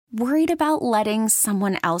Worried about letting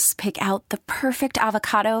someone else pick out the perfect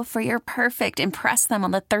avocado for your perfect impress them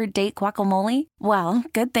on the third date guacamole? Well,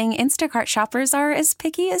 good thing Instacart shoppers are as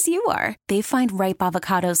picky as you are. They find ripe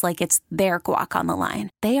avocados like it's their guac on the line.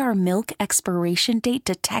 They are milk expiration date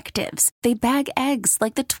detectives. They bag eggs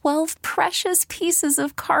like the 12 precious pieces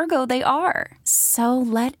of cargo they are. So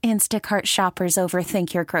let Instacart shoppers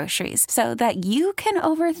overthink your groceries so that you can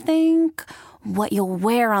overthink what you'll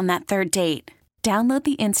wear on that third date. Download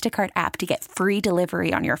the Instacart app to get free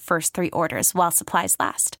delivery on your first 3 orders while supplies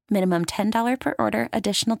last. Minimum $10 per order.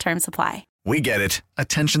 Additional terms apply. We get it.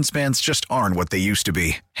 Attention spans just aren't what they used to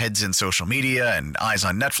be. Heads in social media and eyes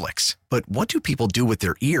on Netflix. But what do people do with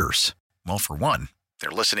their ears? Well, for one, they're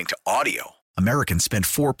listening to audio. Americans spend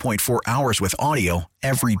 4.4 hours with audio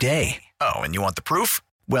every day. Oh, and you want the proof?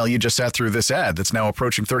 Well, you just sat through this ad that's now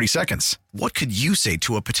approaching 30 seconds. What could you say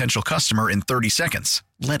to a potential customer in 30 seconds?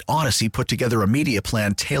 Let Odyssey put together a media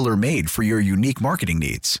plan tailor-made for your unique marketing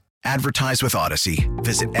needs. Advertise with Odyssey.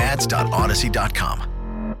 Visit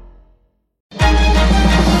ads.odyssey.com.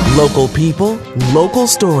 Local people, local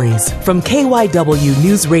stories. From KYW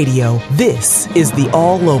News Radio, this is the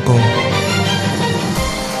All Local.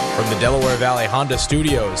 From the Delaware Valley Honda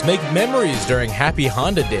Studios, make memories during Happy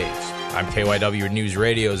Honda Days. I'm KYW News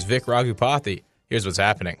Radio's Vic Raghupathy. Here's what's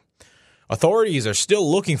happening. Authorities are still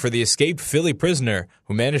looking for the escaped Philly prisoner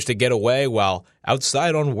who managed to get away while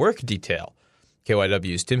outside on work detail.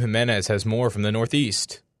 KYW's Tim Jimenez has more from the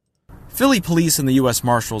Northeast. Philly police and the U.S.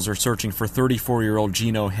 Marshals are searching for 34-year-old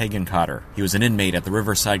Gino Hagenkotter. He was an inmate at the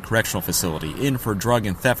Riverside Correctional Facility, in for drug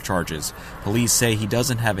and theft charges. Police say he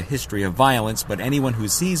doesn't have a history of violence, but anyone who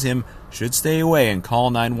sees him should stay away and call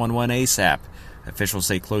 911 ASAP. Officials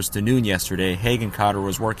say close to noon yesterday, Hagenkotter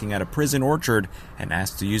was working at a prison orchard and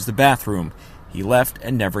asked to use the bathroom. He left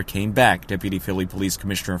and never came back. Deputy Philly Police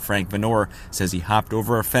Commissioner Frank Venor says he hopped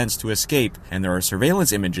over a fence to escape, and there are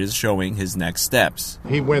surveillance images showing his next steps.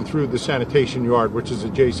 He went through the sanitation yard, which is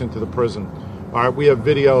adjacent to the prison. All right, we have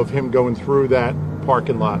video of him going through that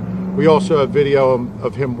parking lot. We also have video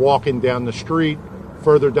of him walking down the street,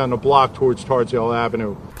 further down the block towards Tarsdale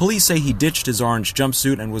Avenue. Police say he ditched his orange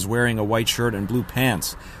jumpsuit and was wearing a white shirt and blue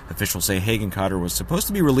pants. Officials say Hagenkotter was supposed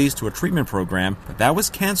to be released to a treatment program, but that was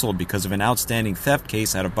canceled because of an outstanding theft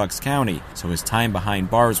case out of Bucks County. So his time behind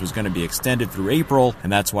bars was going to be extended through April,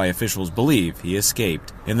 and that's why officials believe he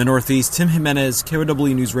escaped. In the Northeast, Tim Jimenez,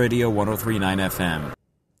 KYW News Radio 103.9 FM.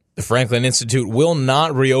 The Franklin Institute will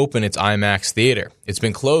not reopen its IMAX theater. It's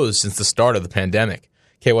been closed since the start of the pandemic.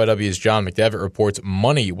 KYW's John McDevitt reports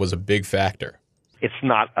money was a big factor. It's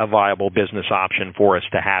not a viable business option for us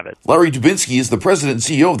to have it. Larry Dubinsky is the president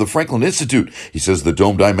and CEO of the Franklin Institute. He says the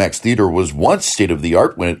domed IMAX theater was once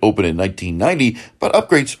state-of-the-art when it opened in 1990, but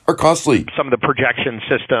upgrades are costly. Some of the projection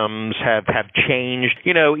systems have changed.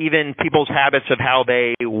 You know, even people's habits of how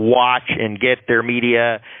they watch and get their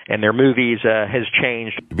media and their movies has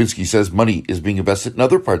changed. Dubinsky says money is being invested in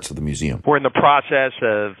other parts of the museum. We're in the process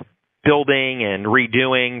of building and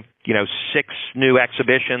redoing, 6 new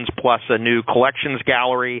exhibitions plus a new collections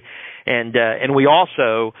gallery, and we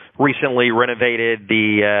also recently renovated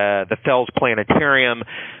the Fells Planetarium,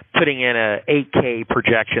 putting in a 8K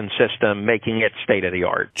projection system, making it state of the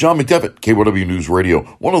art. John McDevitt, KYW News Radio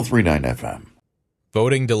 103.9 FM.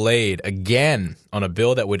 Voting delayed again on a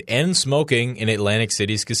bill that would end smoking in Atlantic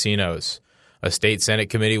City's casinos. A state Senate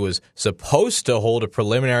committee was supposed to hold a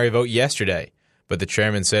preliminary vote yesterday, but the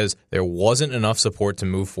chairman says there wasn't enough support to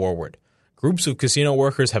move forward. Groups of casino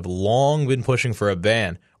workers have long been pushing for a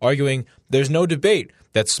ban, arguing there's no debate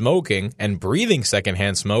that smoking and breathing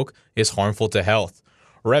secondhand smoke is harmful to health.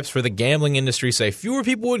 Reps for the gambling industry say fewer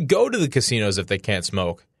people would go to the casinos if they can't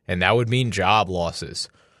smoke, and that would mean job losses.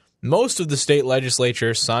 Most of the state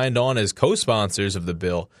legislature signed on as co-sponsors of the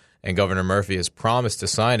bill, and Governor Murphy has promised to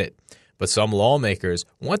sign it. But some lawmakers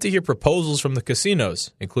want to hear proposals from the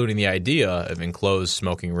casinos, including the idea of enclosed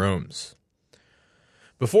smoking rooms.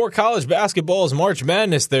 Before college basketball's March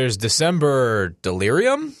Madness, there's December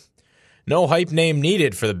delirium? No hype name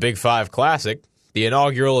needed for the Big Five Classic. The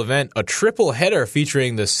inaugural event, a triple header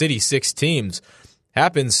featuring the City Six teams,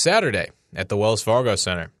 happens Saturday at the Wells Fargo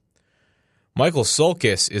Center. Michael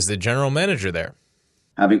Solkis is the general manager there.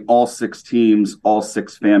 Having all 6 teams, all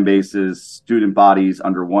 6 fan bases, student bodies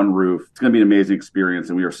under one roof. It's going to be an amazing experience,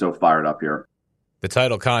 and we are so fired up here. The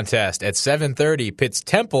title contest at 7:30 pits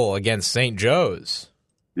Temple against St. Joe's.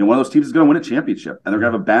 One of those teams is going to win a championship, and they're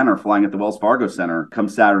going to have a banner flying at the Wells Fargo Center come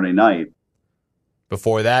Saturday night.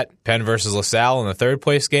 Before that, Penn versus LaSalle in the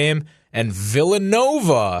third-place game, and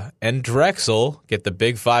Villanova and Drexel get the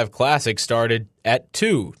Big Five Classic started at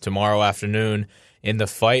 2 tomorrow afternoon in the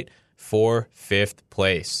fight for 5th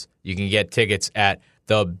place. You can get tickets at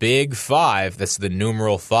the Big 5, that's the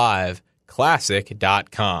numeral 5,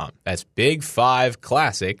 classic.com. That's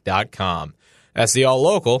big5classic.com. That's the All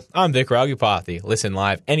Local. I'm Vic Raghupathy. Listen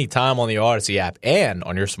live anytime on the Odyssey app and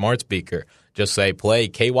on your smart speaker. Just say play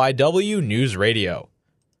KYW News Radio.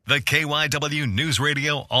 The KYW News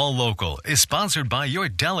Radio All Local is sponsored by your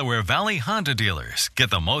Delaware Valley Honda dealers. Get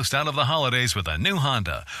the most out of the holidays with a new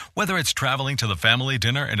Honda. Whether it's traveling to the family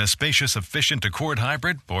dinner in a spacious, efficient Accord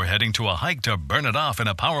hybrid or heading to a hike to burn it off in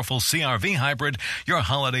a powerful CR-V hybrid, your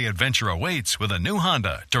holiday adventure awaits with a new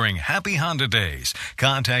Honda during Happy Honda Days.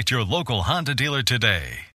 Contact your local Honda dealer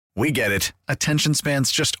today. We get it. Attention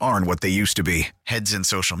spans just aren't what they used to be. Heads in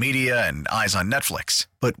social media and eyes on Netflix.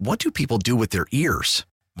 But what do people do with their ears?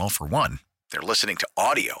 Well, for one, they're listening to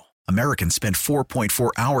audio. Americans spend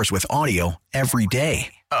 4.4 hours with audio every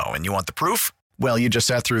day. Oh, and you want the proof? Well, you just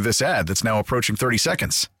sat through this ad that's now approaching 30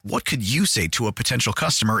 seconds. What could you say to a potential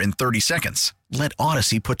customer in 30 seconds? Let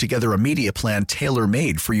Odyssey put together a media plan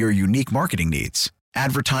tailor-made for your unique marketing needs.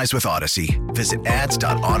 Advertise with Odyssey. Visit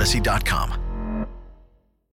ads.odyssey.com.